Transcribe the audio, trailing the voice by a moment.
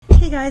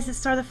Hey guys, it's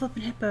Star the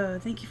Flippin Hippo.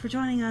 Thank you for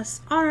joining us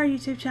on our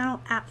YouTube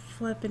channel at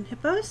Flippin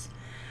Hippos.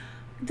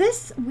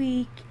 This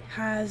week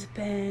has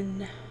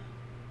been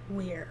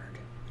weird.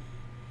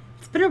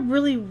 It's been a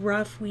really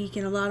rough week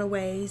in a lot of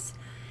ways,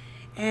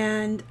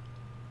 and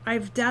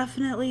I've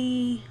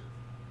definitely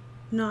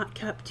not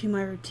kept to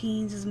my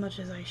routines as much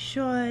as I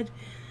should.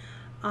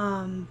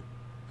 I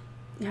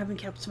haven't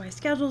kept to my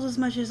schedules as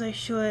much as I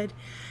should,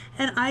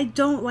 and I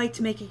don't like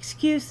to make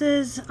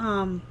excuses,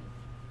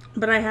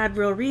 but I had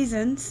real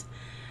reasons.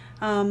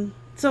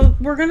 So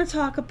we're going to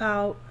talk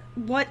about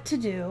what to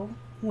do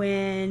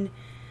when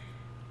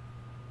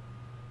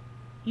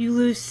you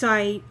lose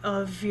sight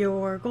of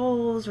your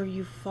goals, or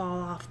you fall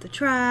off the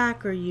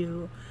track, or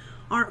you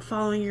aren't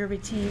following your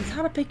routines,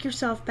 how to pick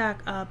yourself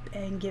back up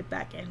and get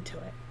back into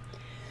it.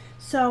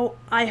 So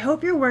I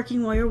hope you're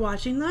working while you're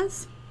watching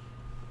this.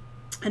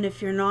 And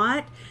if you're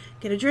not,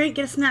 get a drink,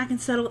 get a snack, and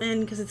settle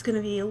in, because it's going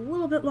to be a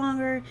little bit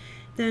longer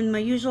than my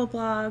usual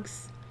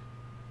vlogs.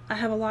 I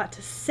have a lot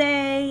to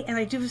say, and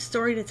I do have a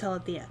story to tell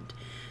at the end.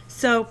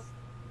 So,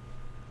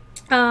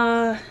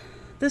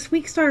 this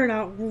week started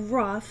out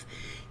rough.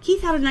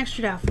 Keith had an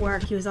extra day off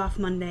work. He was off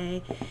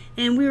Monday,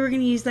 and we were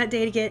going to use that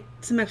day to get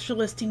some extra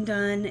listing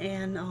done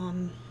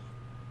and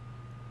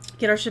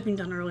get our shipping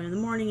done early in the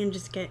morning and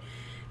just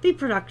be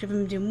productive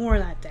and do more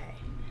that day.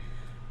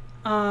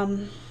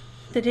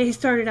 The day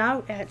started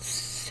out at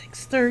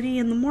 6:30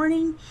 in the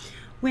morning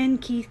when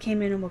Keith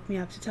came in and woke me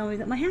up to tell me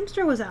that my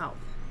hamster was out.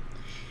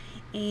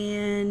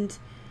 And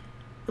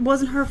it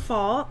wasn't her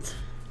fault.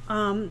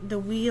 The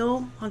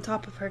wheel on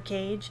top of her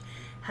cage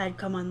had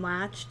come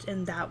unlatched,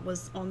 and that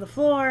was on the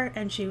floor,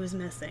 and she was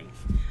missing.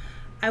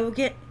 I will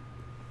get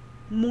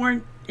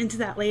more into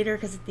that later,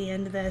 because at the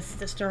end of this,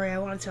 the story I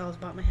want to tell is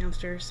about my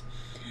hamsters.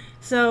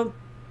 So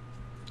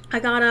I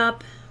got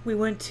up, we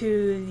went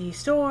to the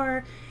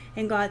store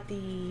and got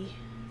the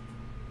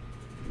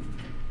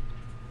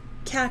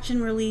catch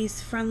and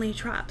release friendly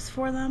traps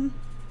for them,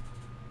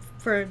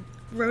 for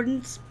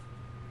rodents,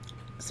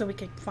 so we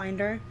could find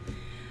her.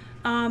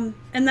 And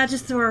that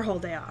just threw our whole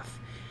day off.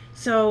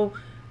 So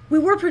we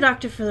were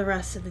productive for the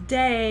rest of the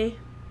day,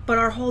 but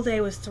our whole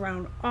day was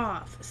thrown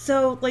off.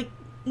 So, like,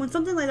 when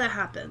something like that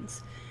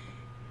happens,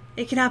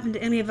 it can happen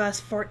to any of us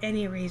for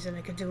any reason.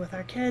 It could do with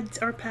our kids,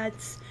 our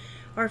pets,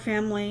 our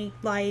family,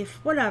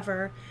 life,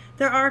 whatever.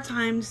 There are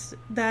times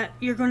that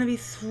you're going to be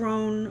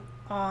thrown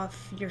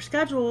off your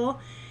schedule,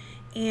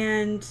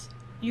 and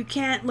you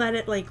can't let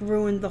it like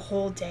ruin the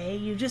whole day.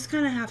 You just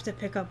kind of have to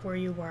pick up where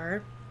you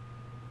were,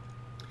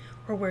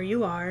 or where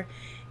you are,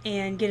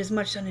 and get as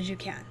much done as you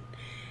can.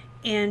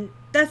 And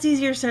that's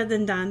easier said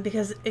than done,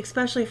 because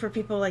especially for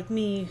people like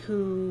me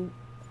who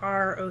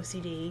are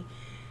OCD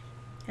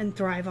and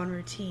thrive on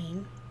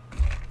routine.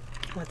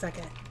 1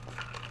 second.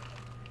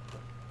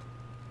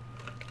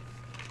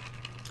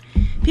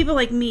 People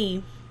like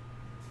me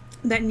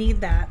that need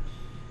that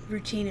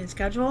routine and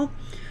schedule,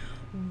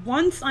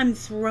 once I'm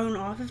thrown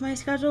off of my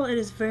schedule, it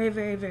is very,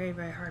 very, very,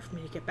 very hard for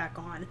me to get back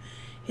on.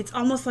 It's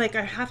almost like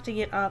I have to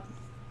get up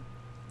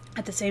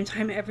at the same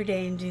time every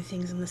day and do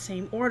things in the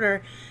same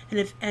order. And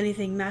if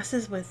anything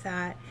messes with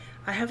that,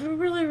 I have a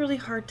really, really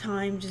hard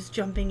time just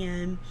jumping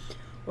in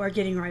or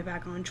getting right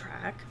back on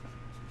track.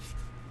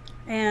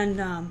 And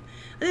I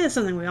think that's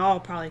something we all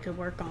probably could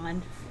work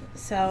on.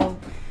 So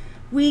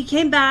we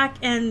came back,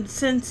 and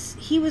since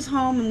he was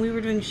home and we were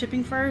doing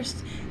shipping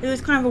first, it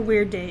was kind of a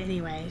weird day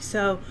anyway.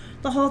 So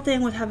the whole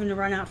thing with having to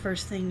run out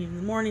first thing in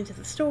the morning to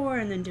the store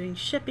and then doing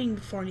shipping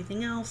before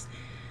anything else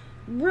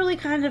really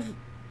kind of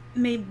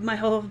made my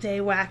whole day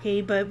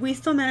wacky, but we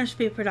still managed to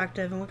be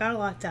productive and we got a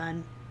lot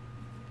done.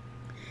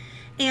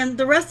 And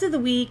the rest of the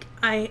week,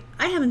 I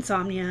have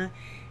insomnia,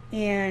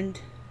 and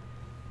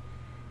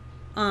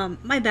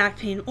my back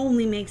pain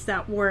only makes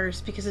that worse,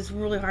 because it's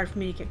really hard for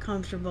me to get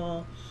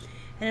comfortable.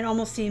 And it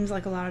almost seems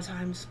like a lot of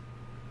times,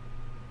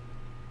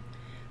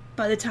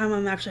 by the time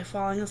I'm actually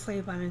falling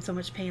asleep, I'm in so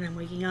much pain I'm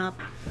waking up.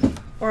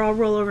 Or I'll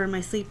roll over in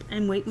my sleep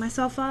and wake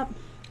myself up.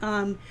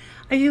 I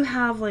do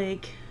have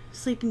like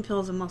sleeping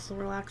pills and muscle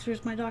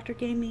relaxers my doctor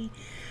gave me,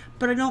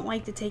 but I don't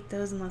like to take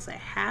those unless I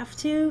have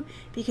to,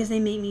 because they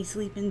make me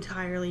sleep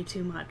entirely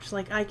too much.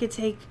 Like, I could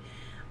take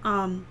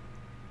the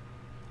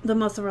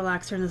muscle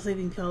relaxer and the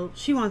sleeping pill.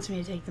 She wants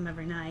me to take them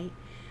every night.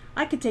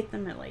 I could take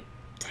them at like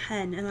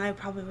 10, and I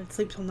probably would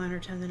sleep till 9 or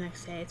 10 the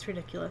next day. It's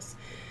ridiculous.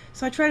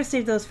 So I try to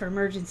save those for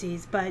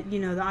emergencies, but you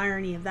know, the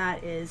irony of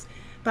that is,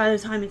 by the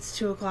time it's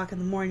 2 o'clock in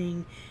the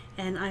morning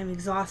and I'm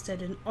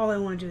exhausted and all I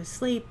want to do is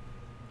sleep,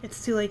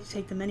 it's too late to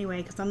take them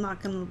anyway, because I'm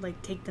not gonna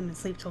like take them and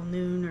sleep till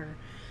noon or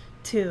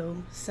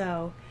 2.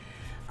 So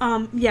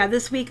yeah,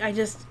 this week I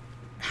just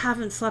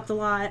haven't slept a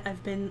lot.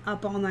 I've been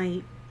up all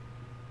night,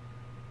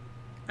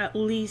 at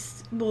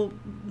least, well,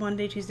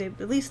 Monday, Tuesday,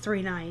 at least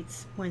 3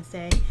 nights,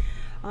 Wednesday.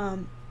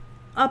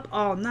 Up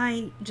all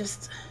night,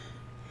 just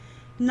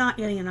not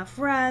getting enough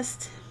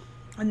rest.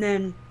 And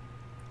then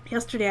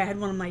yesterday I had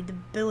one of my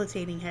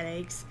debilitating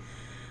headaches.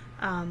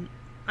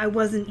 I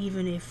wasn't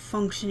even a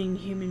functioning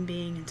human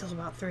being until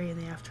about 3 in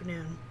the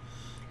afternoon.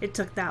 it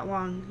took that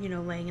long, you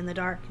know, laying in the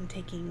dark and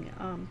taking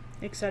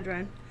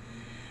Excedrin.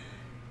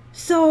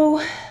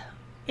 So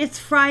it's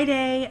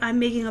Friday. I'm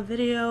making a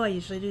video. I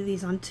usually do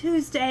these on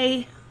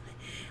Tuesday.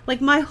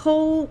 Like, my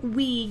whole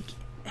week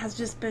has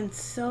just been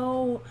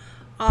so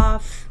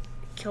off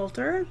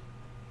kilter.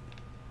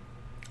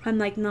 I'm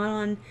like not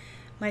on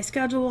my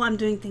schedule. I'm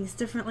doing things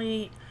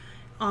differently.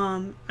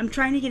 I'm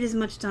trying to get as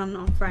much done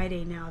on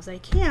Friday now as I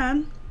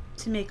can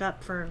to make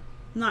up for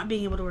not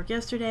being able to work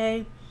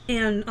yesterday.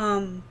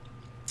 And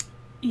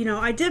you know,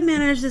 I did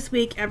manage this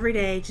week every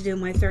day to do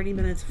my 30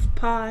 minutes of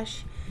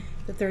Posh,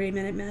 the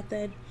 30-minute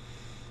method,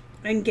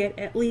 and get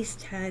at least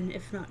 10,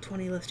 if not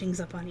 20 listings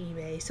up on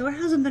eBay. So it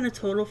hasn't been a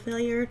total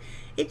failure.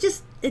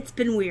 It's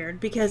been weird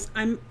because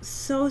I'm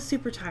so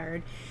super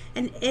tired.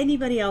 And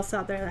anybody else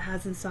out there that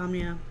has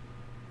insomnia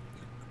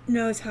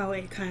knows how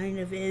it kind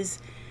of is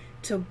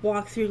to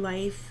walk through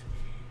life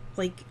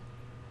like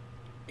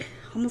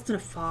almost in a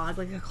fog,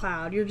 like a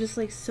cloud. You're just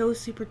like so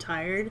super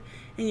tired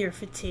and you're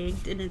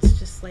fatigued, and it's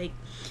just like,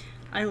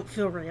 I don't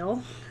feel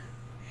real.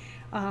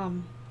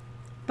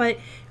 But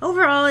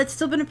overall, it's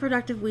still been a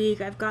productive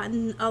week. I've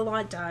gotten a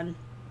lot done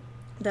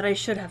that I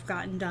should have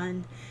gotten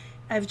done.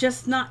 I've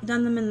just not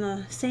done them in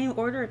the same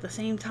order at the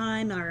same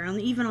time, or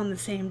even on the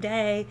same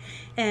day.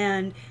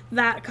 And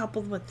that,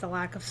 coupled with the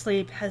lack of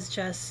sleep, has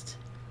just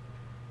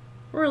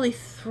really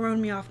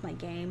thrown me off my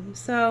game.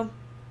 So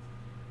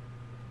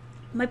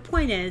my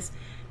point is,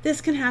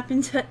 this can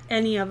happen to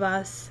any of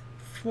us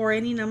for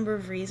any number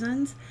of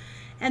reasons.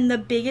 And the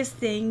biggest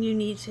thing you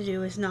need to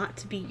do is not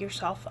to beat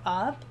yourself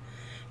up.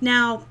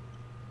 Now,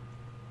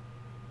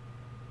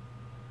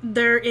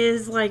 there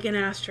is like an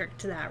asterisk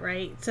to that,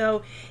 right?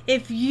 So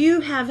if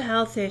you have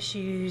health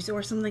issues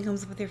or something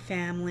comes up with your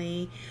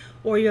family,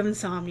 or you have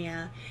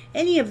insomnia,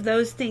 any of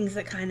those things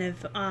that kind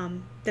of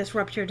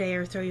disrupt your day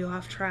or throw you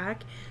off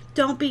track,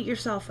 don't beat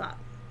yourself up.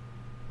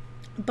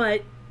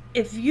 But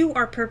if you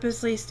are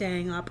purposely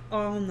staying up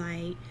all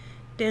night,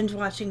 binge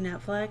watching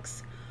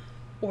Netflix,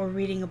 or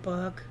reading a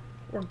book,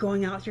 or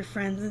going out with your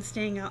friends and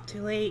staying out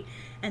too late,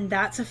 and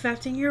that's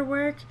affecting your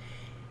work,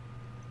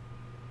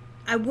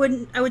 I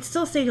would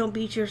still say don't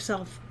beat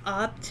yourself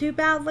up too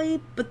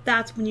badly, but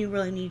that's when you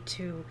really need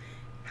to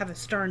have a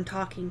stern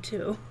talking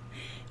to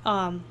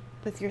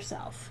with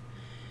yourself.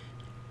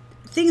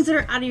 Things that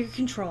are out of your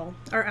control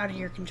are out of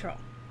your control.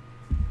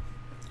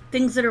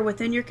 Things that are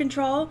within your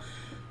control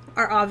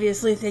are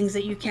obviously things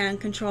that you can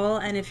control,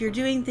 and if you're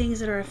doing things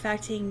that are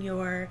affecting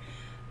your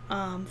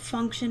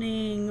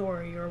functioning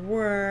or your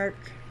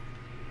work,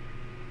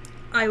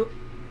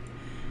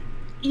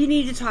 you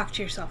need to talk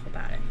to yourself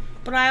about it.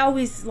 But I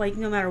always, like,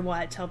 no matter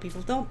what, tell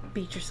people, don't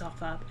beat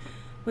yourself up.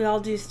 We all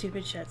do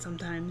stupid shit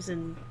sometimes,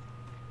 and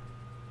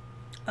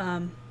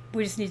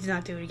we just need to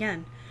not do it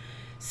again.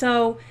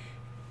 So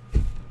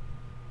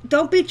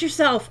don't beat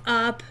yourself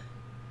up.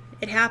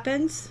 It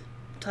happens.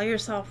 Tell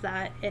yourself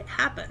that it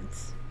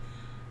happens.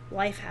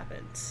 Life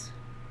happens.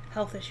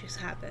 Health issues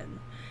happen.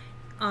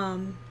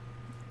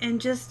 And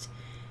just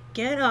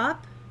get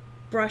up,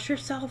 brush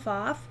yourself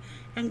off,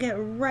 and get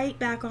right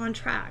back on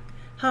track.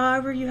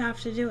 However you have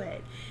to do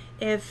it.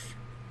 If,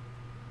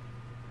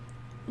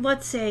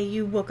 let's say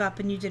you woke up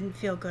and you didn't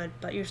feel good,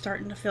 but you're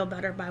starting to feel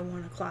better by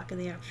 1 o'clock in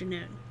the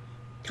afternoon,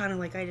 kind of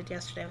like I did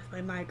yesterday with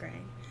my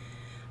migraine,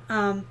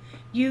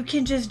 you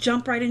can just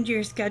jump right into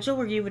your schedule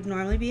where you would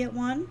normally be at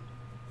 1.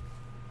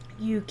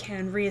 You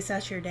can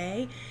reassess your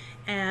day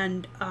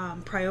and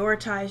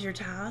prioritize your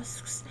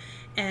tasks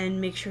and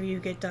make sure you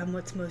get done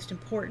what's most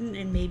important,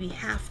 and maybe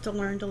have to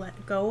learn to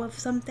let go of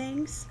some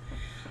things.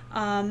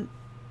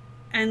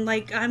 And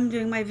like, I'm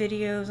doing my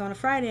videos on a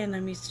Friday and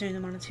I'm used to doing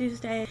them on a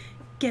Tuesday.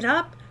 Get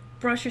up,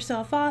 brush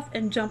yourself off,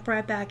 and jump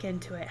right back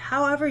into it.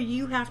 However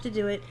you have to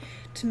do it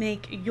to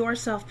make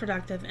yourself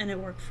productive and it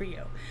work for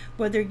you.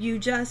 Whether you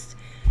just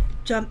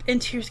jump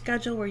into your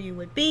schedule where you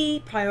would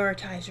be,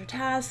 prioritize your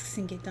tasks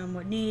and get done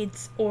what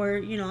needs, or,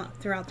 you know,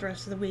 throughout the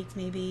rest of the week,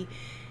 maybe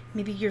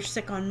you're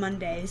sick on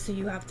Monday, so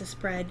you have to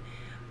spread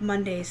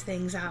Monday's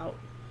things out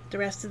the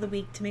rest of the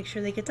week to make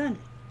sure they get done.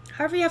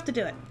 However you have to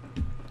do it.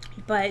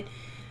 But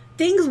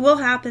things will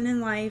happen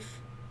in life.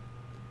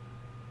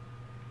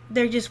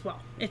 They just will.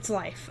 It's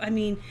life. I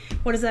mean,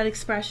 what is that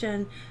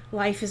expression?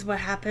 Life is what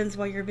happens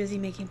while you're busy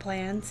making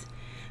plans.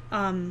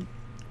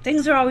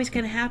 Things are always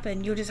going to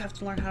happen. You'll just have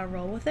to learn how to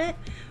roll with it.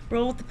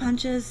 Roll with the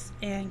punches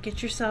and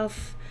get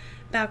yourself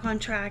back on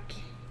track.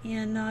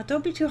 And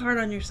don't be too hard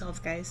on yourselves,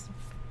 guys.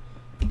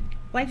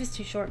 Life is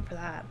too short for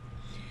that.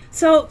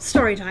 So,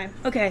 story time.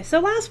 Okay, so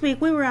last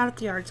week we were out at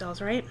the yard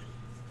sales, right?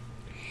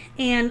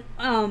 And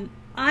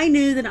I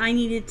knew that I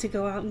needed to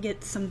go out and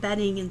get some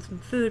bedding and some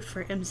food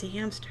for MC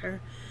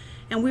Hamster.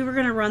 And we were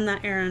going to run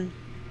that errand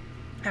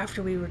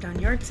after we were done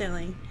yard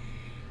selling.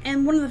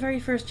 And one of the very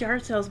first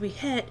yard sales we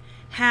hit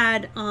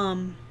had a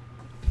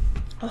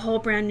whole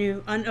brand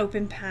new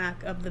unopened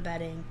pack of the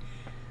bedding,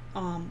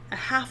 a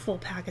half full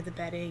pack of the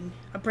bedding,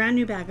 a brand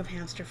new bag of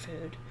hamster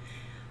food,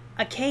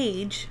 a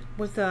cage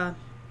with one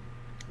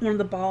of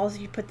the balls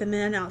you put them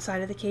in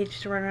outside of the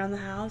cage to run around the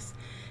house,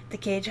 The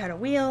cage had a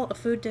wheel, a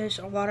food dish,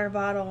 a water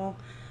bottle,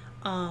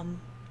 and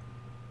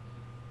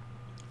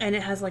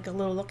it has like a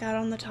little lookout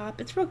on the top.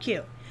 It's real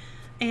cute.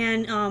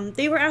 And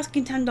they were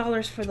asking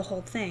 $10 for the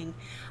whole thing.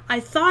 I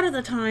thought at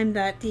the time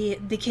that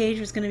the cage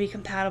was going to be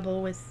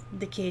compatible with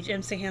the cage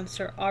MC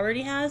Hamster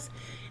already has,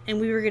 and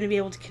we were going to be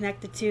able to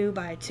connect the two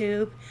by a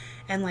tube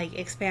and like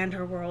expand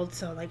her world,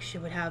 so like she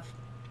would have,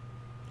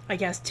 I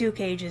guess, 2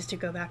 cages to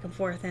go back and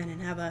forth in,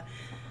 and have the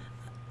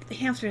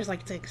hamsters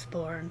like to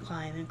explore and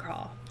climb and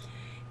crawl.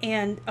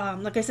 And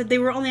like I said, they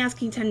were only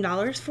asking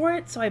 $10 for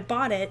it, so I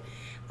bought it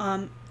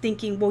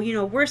thinking, well, you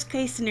know, worst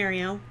case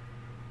scenario,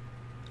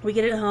 we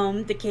get it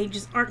home, the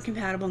cages aren't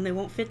compatible and they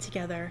won't fit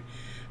together,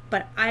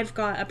 but I've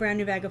got a brand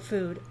new bag of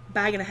food,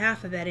 bag and a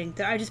half of bedding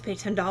that I just paid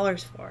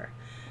 $10 for.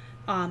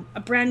 A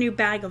brand new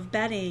bag of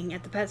bedding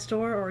at the pet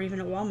store or even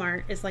at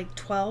Walmart is like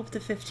 $12 to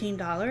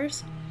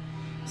 $15.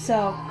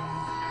 So,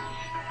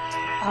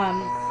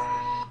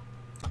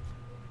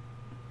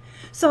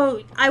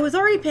 so I was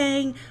already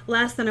paying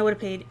less than I would have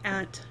paid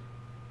at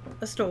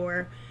a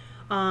store.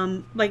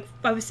 Like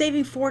I was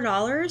saving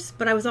 $4,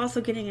 but I was also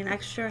getting an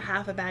extra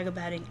half a bag of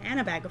bedding and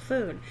a bag of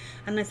food.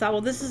 And I thought,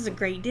 well, this is a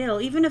great deal.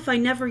 Even if I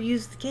never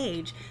use the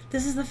cage,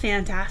 this is a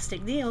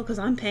fantastic deal because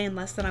I'm paying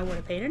less than I would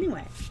have paid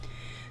anyway.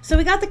 So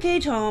we got the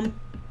cage home.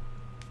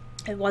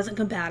 It wasn't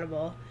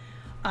compatible,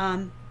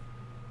 of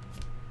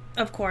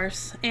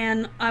course,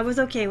 and I was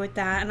okay with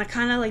that. And I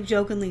kind of like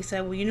jokingly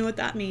said, well, you know what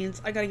that means?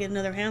 I got to get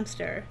another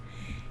hamster.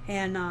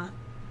 And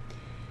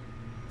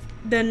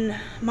then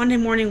Monday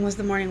morning was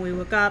the morning we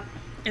woke up.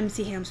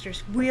 MC Hamster's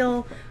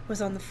wheel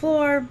was on the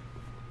floor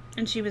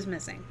and she was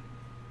missing.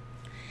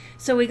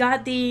 So we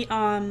got the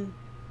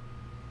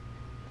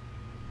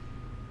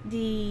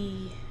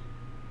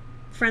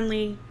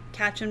friendly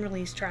catch and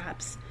release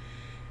traps.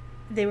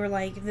 They were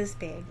like this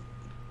big,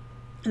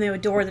 and they have a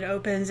door that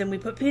opens, and we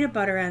put peanut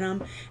butter in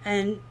them,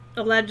 and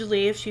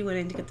allegedly if she went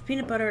in to get the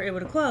peanut butter it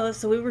would have closed,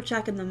 so we were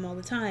checking them all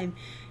the time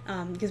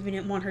because we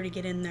didn't want her to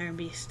get in there and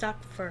be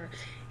stuck for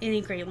any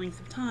great length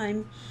of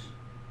time.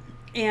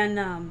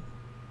 And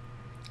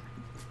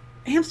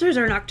hamsters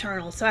are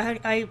nocturnal, so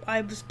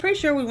I was pretty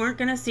sure we weren't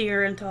going to see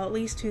her until at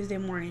least Tuesday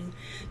morning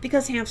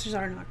because hamsters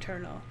are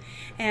nocturnal,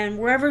 and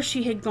wherever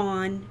she had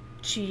gone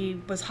she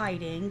was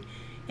hiding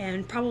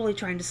and probably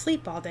trying to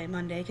sleep all day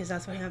Monday because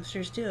that's what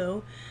hamsters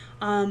do.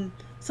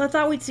 So I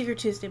thought we'd see her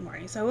Tuesday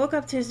morning. So I woke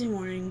up Tuesday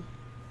morning,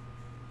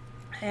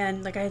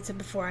 and like I had said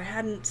before, I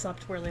hadn't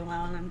slept really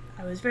well, and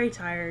I was very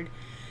tired.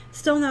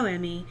 Still no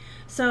Emmy.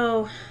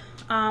 So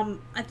I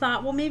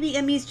thought, well, maybe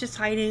Emmy's just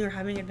hiding or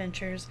having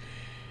adventures.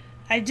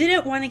 I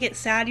didn't want to get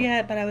sad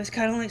yet, but I was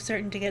kind of like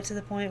starting to get to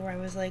the point where I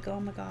was like,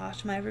 oh my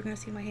gosh, am I ever going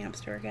to see my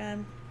hamster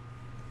again?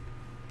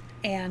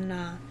 And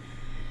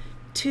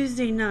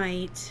Tuesday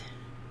night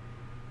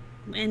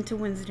into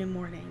Wednesday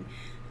morning,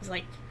 it was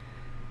like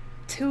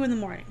 2 in the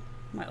morning.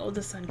 My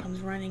oldest son comes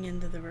running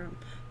into the room.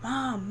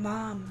 Mom,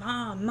 Mom,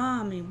 Mom,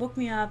 Mom. And he woke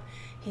me up.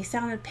 He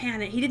sounded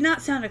panicked. He did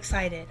not sound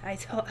excited. I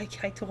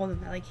told him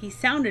that. Like, he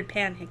sounded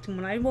panicked. And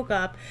when I woke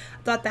up,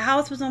 I thought the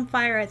house was on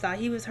fire. I thought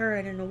he was hurt.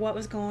 I didn't know what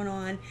was going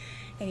on.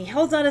 And he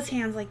holds out his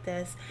hands like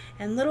this.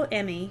 And little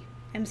Emmy,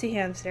 MC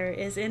Hamster,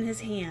 is in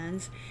his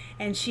hands.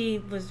 And she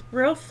was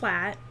real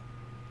flat.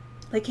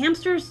 Like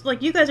hamsters,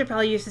 like you guys are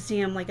probably used to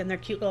seeing them like in their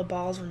cute little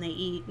balls when they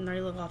eat and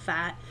they're little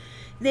fat.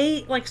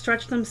 They like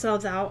stretch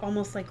themselves out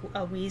almost like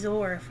a weasel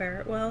or a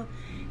ferret will,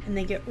 and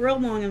they get real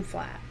long and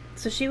flat.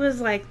 So she was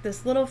like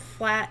this little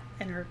flat,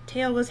 and her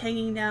tail was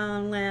hanging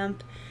down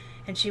limp,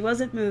 and she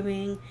wasn't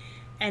moving.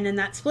 And in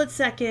that split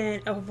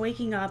second of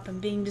waking up and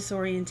being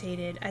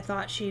disorientated, I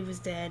thought she was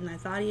dead, and I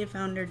thought he had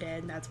found her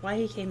dead, and that's why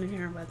he came in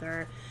here with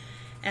her.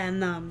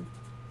 And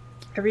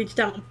I reached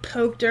out and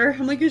poked her.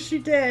 I'm like, is she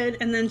dead?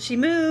 And then she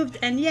moved,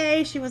 and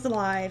yay, she was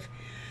alive.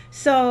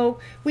 So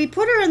we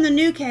put her in the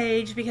new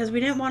cage because we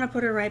didn't want to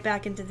put her right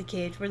back into the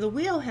cage where the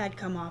wheel had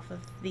come off of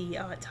the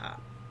top.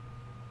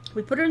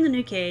 We put her in the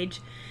new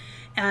cage,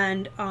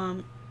 and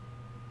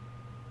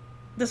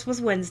this was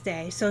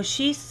Wednesday. So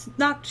she's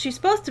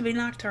supposed to be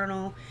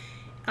nocturnal.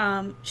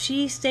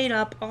 She stayed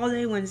up all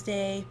day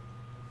Wednesday,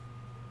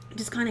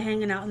 just kind of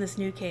hanging out in this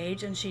new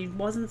cage, and she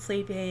wasn't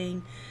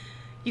sleeping.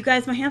 You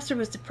guys, my hamster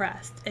was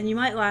depressed, and you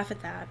might laugh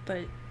at that,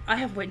 but I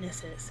have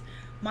witnesses.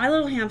 My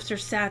little hamster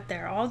sat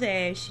there all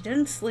day. She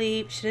didn't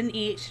sleep, she didn't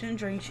eat, she didn't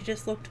drink, she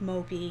just looked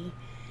mopey.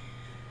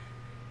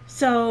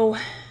 So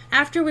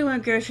after we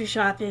went grocery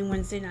shopping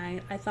Wednesday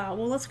night, I thought,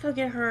 well, let's go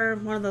get her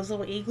one of those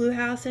little igloo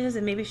houses,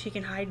 and maybe she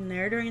can hide in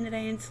there during the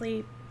day and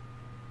sleep.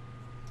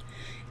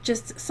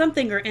 Just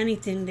something or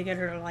anything to get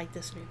her to like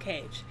this new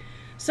cage.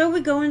 So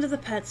we go into the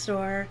pet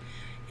store,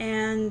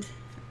 and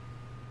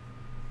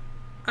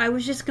I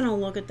was just going to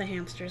look at the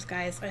hamsters,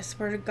 guys. I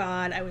swear to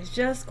God, I was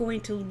just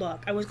going to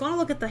look. I was going to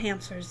look at the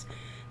hamsters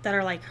that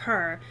are like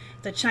her.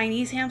 The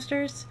Chinese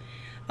hamsters.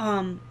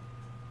 They're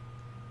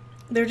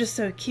just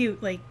so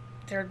cute. Like,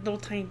 they're little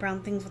tiny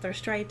brown things with their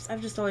stripes.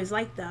 I've just always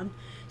liked them.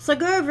 So I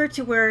go over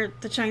to where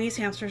the Chinese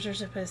hamsters are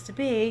supposed to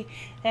be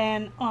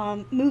and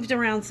moved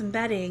around some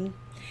bedding.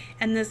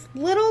 And this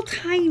little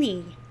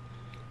tiny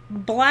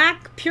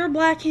black, pure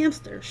black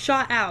hamster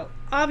shot out.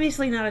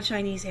 Obviously not a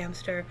Chinese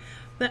hamster,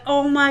 but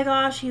oh my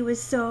gosh, he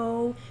was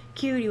so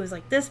cute. He was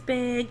like this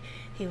big.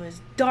 He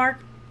was dark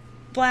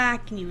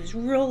black and he was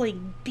really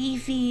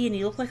beefy and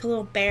he looked like a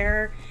little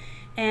bear.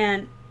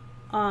 And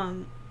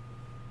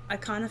I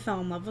kind of fell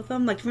in love with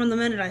him. Like from the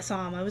minute I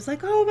saw him, I was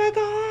like, oh my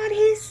god,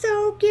 he's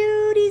so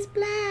cute. He's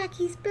black.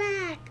 He's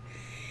black.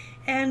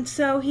 And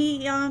so he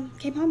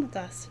came home with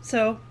us.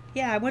 So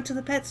yeah, I went to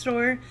the pet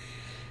store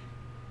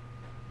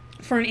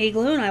for an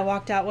igloo and I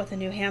walked out with a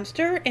new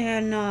hamster.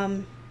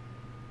 And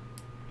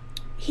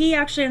he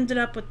actually ended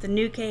up with the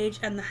new cage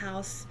and the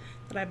house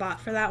that I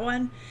bought for that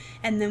one.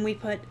 And then we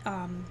put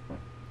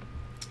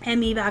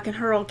Emmy back in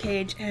her old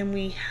cage, and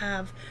we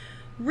have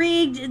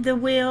rigged the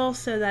wheel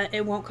so that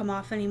it won't come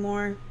off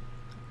anymore.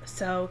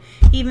 So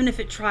even if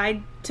it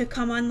tried to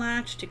come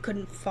unlatched, it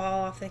couldn't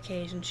fall off the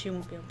cage and she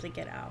won't be able to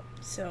get out.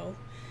 So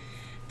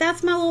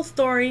that's my little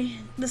story.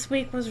 This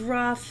week was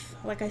rough.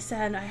 Like I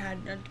said, I had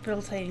a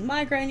debilitating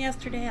migraine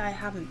yesterday. I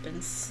haven't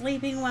been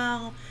sleeping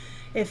well,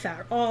 if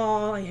at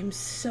all. I am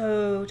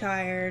so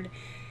tired.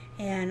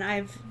 And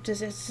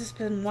it's just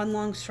been one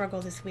long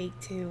struggle this week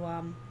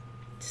to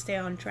stay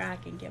on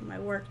track and get my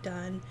work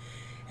done.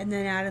 And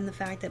then add in the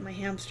fact that my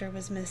hamster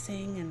was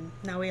missing and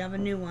now we have a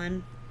new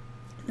one.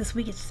 This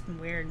week it's just been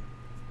weird.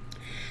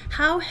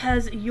 How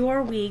has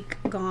your week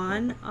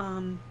gone?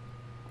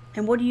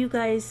 And what do you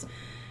guys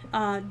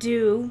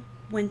do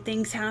when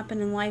things happen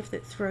in life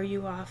that throw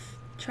you off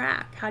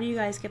track? How do you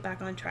guys get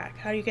back on track?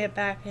 How do you get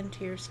back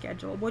into your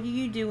schedule? What do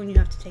you do when you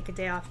have to take a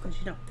day off because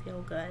you don't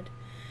feel good?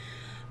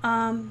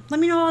 Let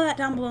me know all that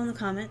down below in the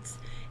comments.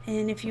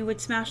 And if you would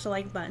smash the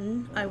like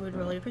button, I would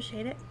really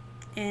appreciate it.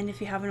 And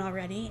if you haven't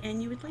already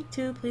and you would like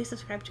to, please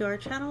subscribe to our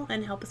channel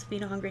and help us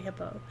feed a hungry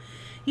hippo.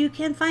 You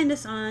can find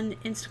us on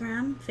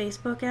Instagram,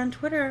 Facebook, and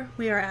Twitter.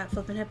 We are at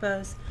Flippin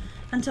Hippos.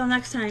 Until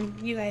next time,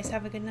 you guys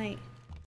have a good night.